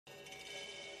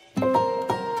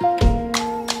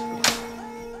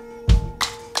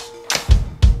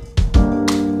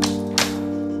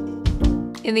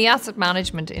In the asset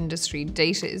management industry,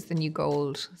 data is the new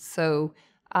gold. So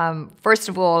first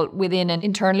of all,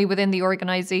 internally within the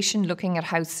organization, looking at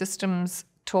how systems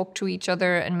talk to each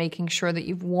other and making sure that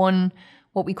you've one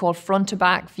what we call front to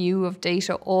back view of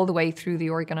data all the way through the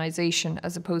organization,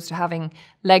 as opposed to having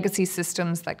legacy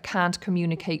systems that can't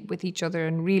communicate with each other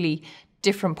and really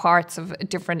different parts of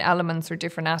different elements or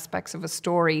different aspects of a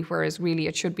story, whereas really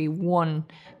it should be one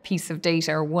piece of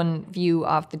data or one view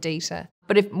of the data.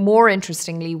 But if more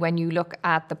interestingly, when you look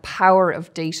at the power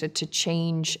of data to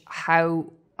change how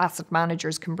asset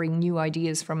managers can bring new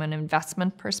ideas from an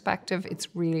investment perspective,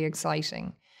 it's really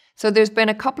exciting. So there's been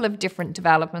a couple of different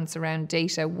developments around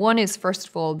data. One is, first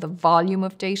of all, the volume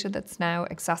of data that's now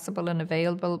accessible and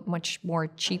available much more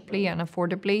cheaply and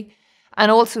affordably. And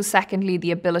also, secondly,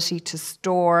 the ability to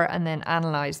store and then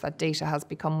analyze that data has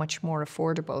become much more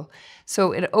affordable.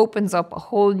 So it opens up a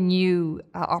whole new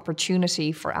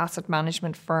opportunity for asset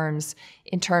management firms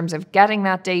in terms of getting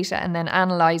that data and then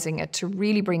analyzing it to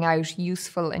really bring out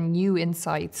useful and new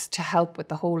insights to help with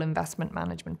the whole investment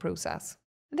management process.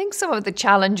 I think some of the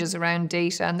challenges around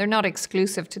data, and they're not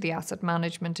exclusive to the asset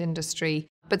management industry,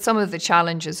 but some of the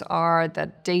challenges are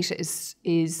that data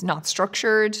is not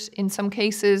structured in some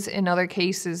cases. In other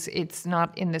cases, it's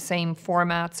not in the same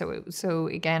format. So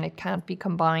again, it can't be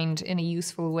combined in a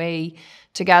useful way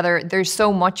together. There's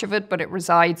so much of it, but it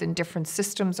resides in different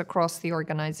systems across the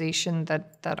organization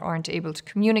that aren't able to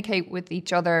communicate with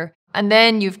each other. And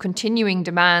then you've continuing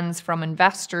demands from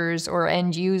investors or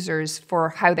end users for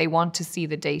how they want to see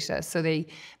the data. So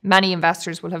many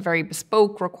investors will have very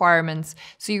bespoke requirements.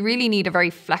 So you really need a very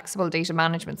flexible data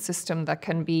management system that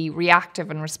can be reactive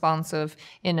and responsive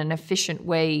in an efficient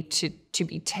way to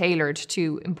be tailored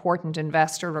to important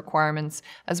investor requirements,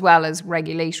 as well as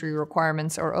regulatory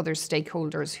requirements or other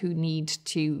stakeholders who need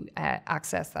to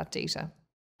access that data.